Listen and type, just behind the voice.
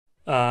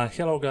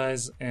Hello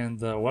guys,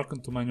 and welcome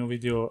to my new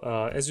video.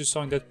 As you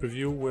saw in that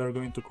preview, we are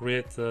going to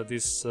create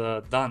this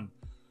done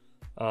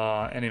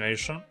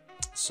animation.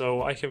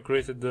 So I have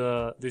created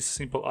this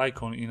simple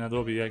icon in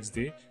Adobe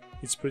XD.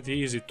 It's pretty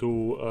easy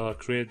to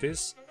create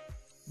this.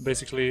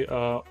 Basically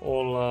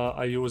all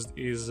I used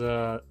is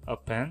a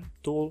pen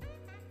tool.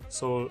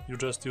 So you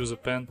just use a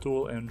pen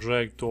tool and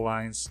drag two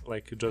lines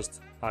like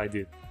just I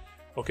did.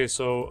 Okay,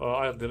 so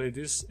I'll delete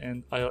this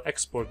and I'll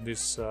export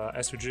this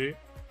SVG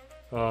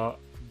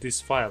this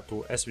file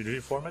to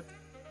SVG format,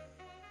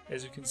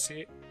 as you can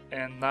see.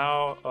 And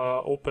now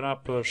open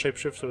up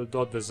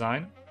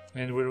Shapeshifter.design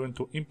and we're going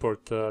to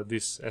import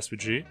this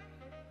SVG.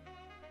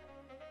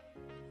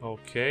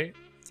 Okay,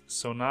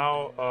 so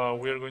now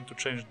we are going to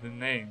change the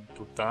name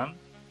to done,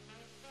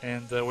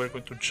 and we're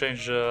going to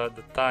change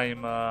the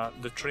time,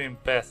 the trim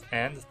path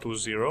end to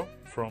 0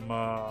 from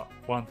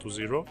 1 to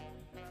 0.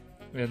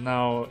 And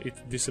now it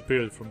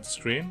disappeared from the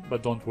screen,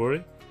 but don't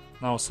worry.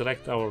 Now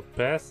select our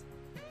path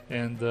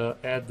and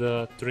add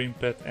the trim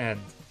path end.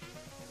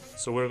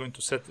 So we're going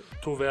to set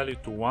toValue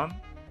to 1,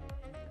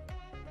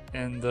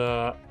 and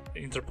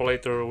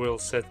interpolator will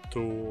set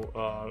to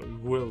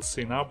we'll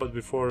see now, but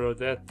before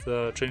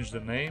that change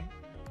the name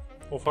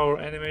of our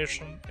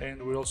animation,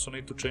 and we also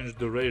need to change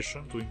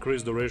duration to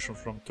increase duration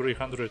from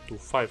 300 to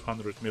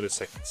 500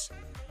 milliseconds.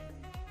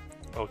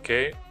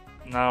 Okay,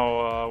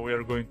 now we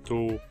are going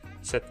to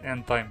set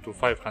end time to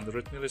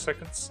 500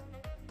 milliseconds.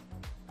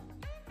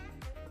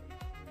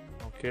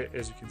 Okay,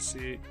 as you can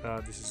see,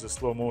 this is a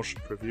slow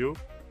motion preview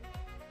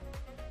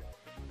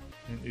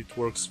and it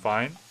works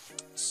fine.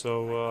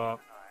 So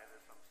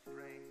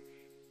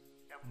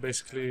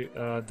basically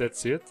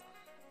that's it.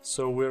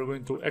 So we're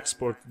going to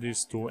export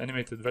this to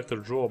animated vector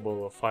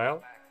drawable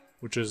file,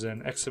 which is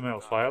an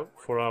XML file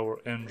for our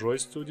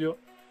Android Studio.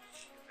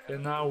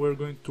 And now we're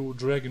going to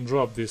drag and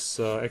drop this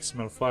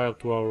XML file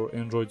to our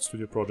Android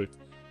Studio project.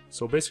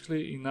 So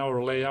basically in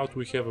our layout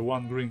we have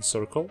one green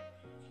circle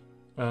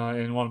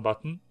and one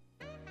button.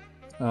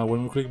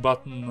 When we click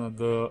button,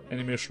 the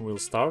animation will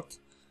start.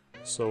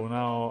 So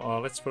now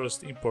let's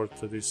first import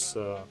this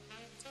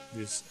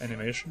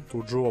animation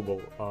to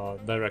drawable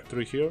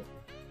directory here.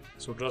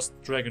 So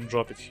just drag and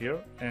drop it here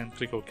and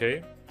click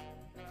OK.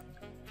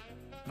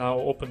 Now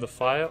open the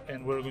file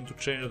and we're going to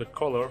change the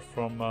color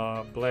from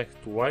black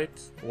to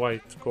white.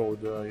 White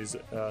code is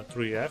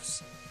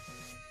 3Fs.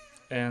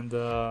 And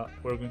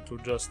we're going to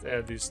just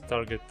add this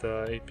target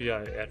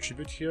API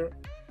attribute here.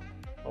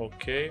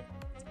 Okay.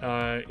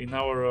 In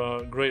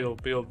our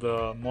Gradle build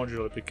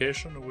module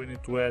application, we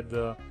need to add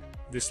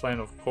this line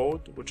of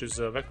code, which is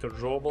vector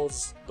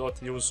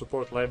drawables.use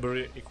support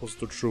library equals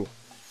to true.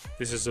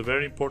 This is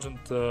very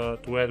important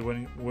to add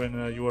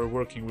when you are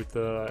working with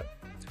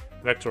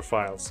vector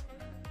files.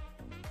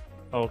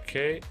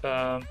 Okay,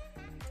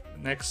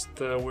 next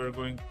we're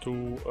going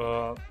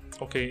to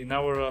okay, in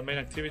our main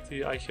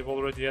activity I have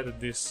already added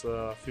this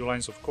few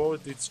lines of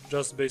code. It's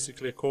just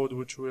basically a code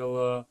which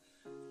will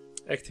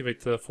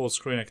activate full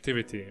screen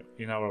activity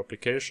in our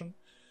application.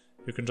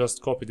 You can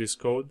just copy this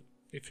code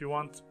if you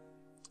want.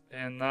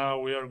 And now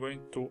we are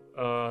going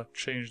to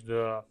change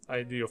the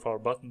ID of our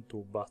button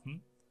to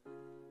button,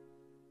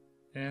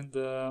 and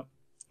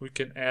we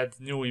can add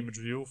new image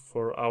view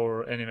for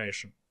our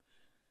animation.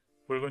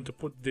 We're going to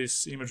put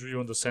this image view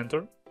on the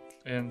center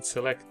and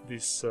select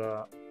this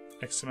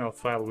XML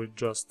file we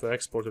just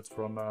exported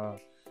from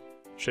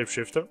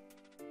Shapeshifter,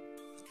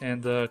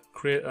 and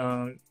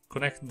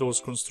connect those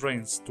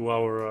constraints to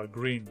our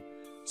green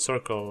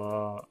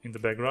circle in the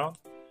background.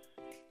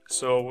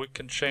 So we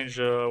can change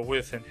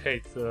width and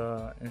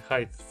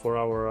height for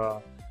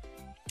our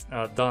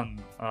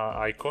done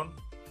icon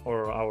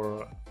or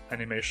our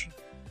animation.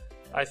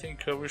 I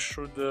think we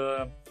should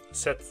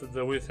set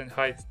the width and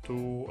height to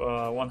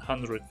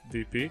 100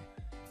 dp.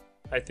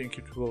 I think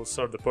it will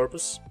serve the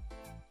purpose.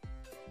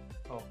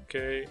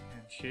 Okay,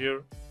 and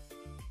here.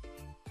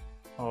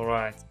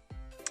 Alright.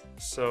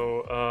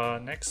 So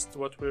next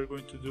what we're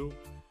going to do,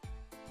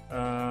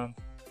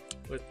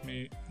 let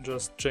me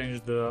just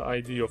change the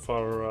ID of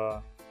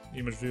our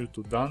image view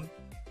to done,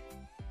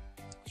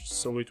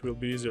 so it will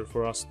be easier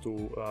for us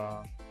to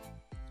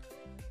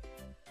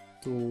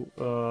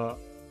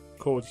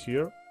code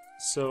here.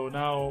 So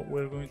now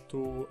we're going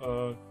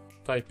to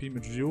type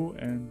image view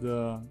and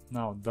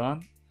now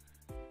done.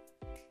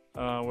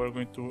 We're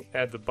going to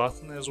add the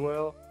button as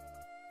well,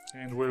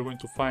 and we're going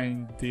to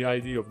find the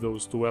ID of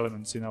those two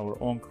elements in our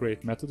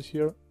onCreate method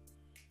here.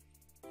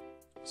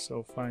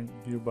 So find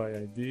view by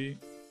ID,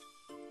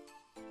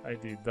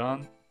 ID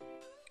done,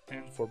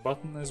 and for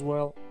button as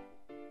well.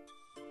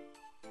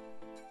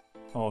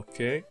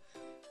 Okay,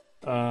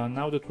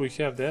 now that we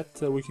have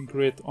that, we can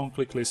create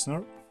onClick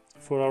listener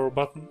for our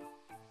button.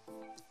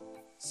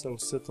 So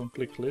set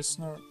onClick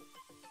listener,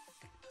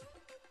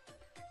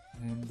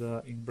 and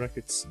in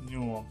brackets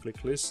new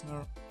onClick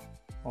listener.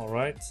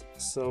 Alright,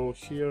 so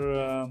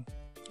here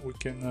we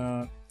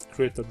can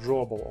create a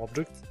drawable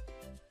object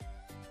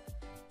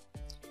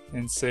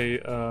and say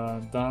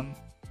done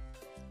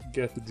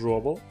get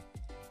drawable,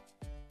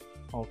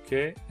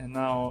 Okay, and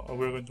now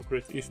we're going to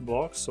create if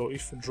block. So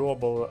if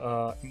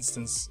drawable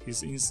instance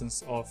is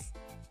instance of,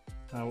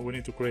 we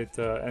need to create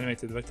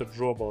animated vector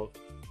drawable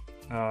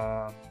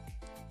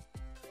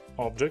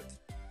object,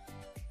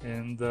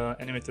 and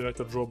animated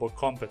vector drawable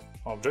compat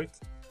object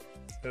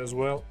as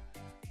well.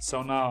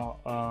 So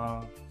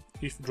now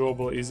if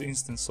drawable is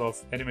instance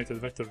of animated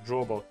vector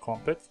drawable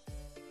compat,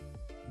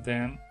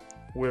 then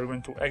we're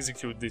going to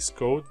execute this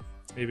code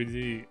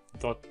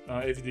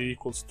avd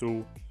equals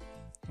to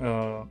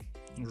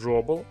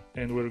drawable,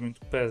 and we're going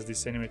to pass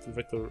this animated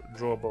vector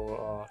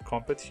drawable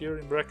compat here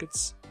in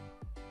brackets,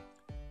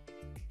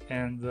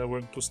 and we're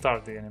going to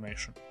start the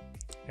animation.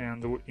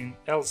 And in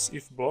else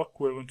if block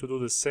we're going to do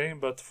the same,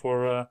 but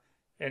for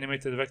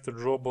animated vector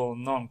drawable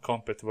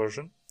non-compat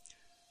version.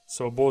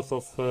 So both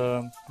of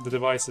the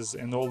devices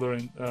and older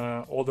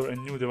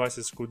and new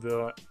devices could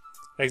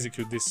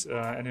execute this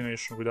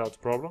animation without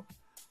problem.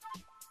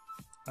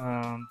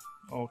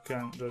 Okay,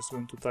 I'm just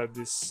going to type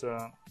this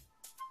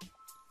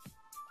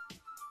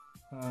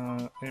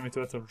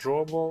animated vector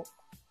drawable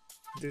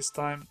this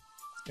time,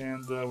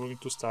 and we're going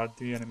to start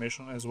the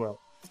animation as well.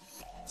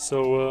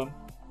 So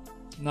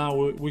now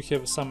we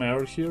have some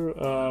error here.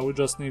 We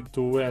just need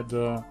to add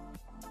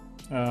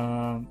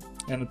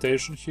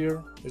annotation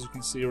here. As you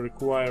can see,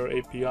 require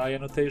API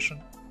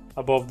annotation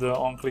above the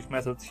onClick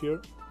method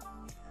here.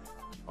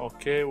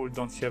 Okay, we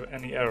don't have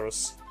any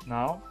errors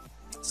now,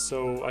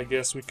 so I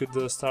guess we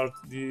could start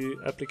the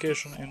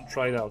application and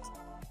try it out.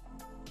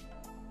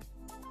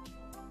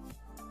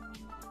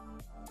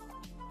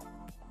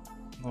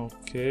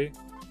 Okay,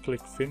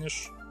 click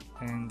finish,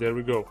 and there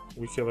we go.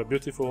 We have a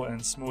beautiful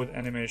and smooth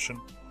animation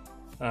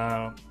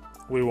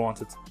we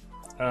wanted.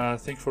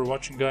 Thanks for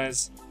watching,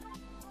 guys.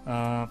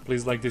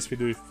 Please like this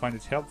video if you find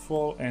it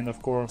helpful, and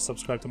of course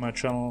subscribe to my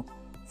channel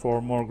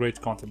for more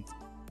great content.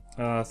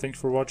 Thanks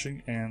for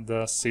watching, and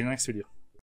see you next video.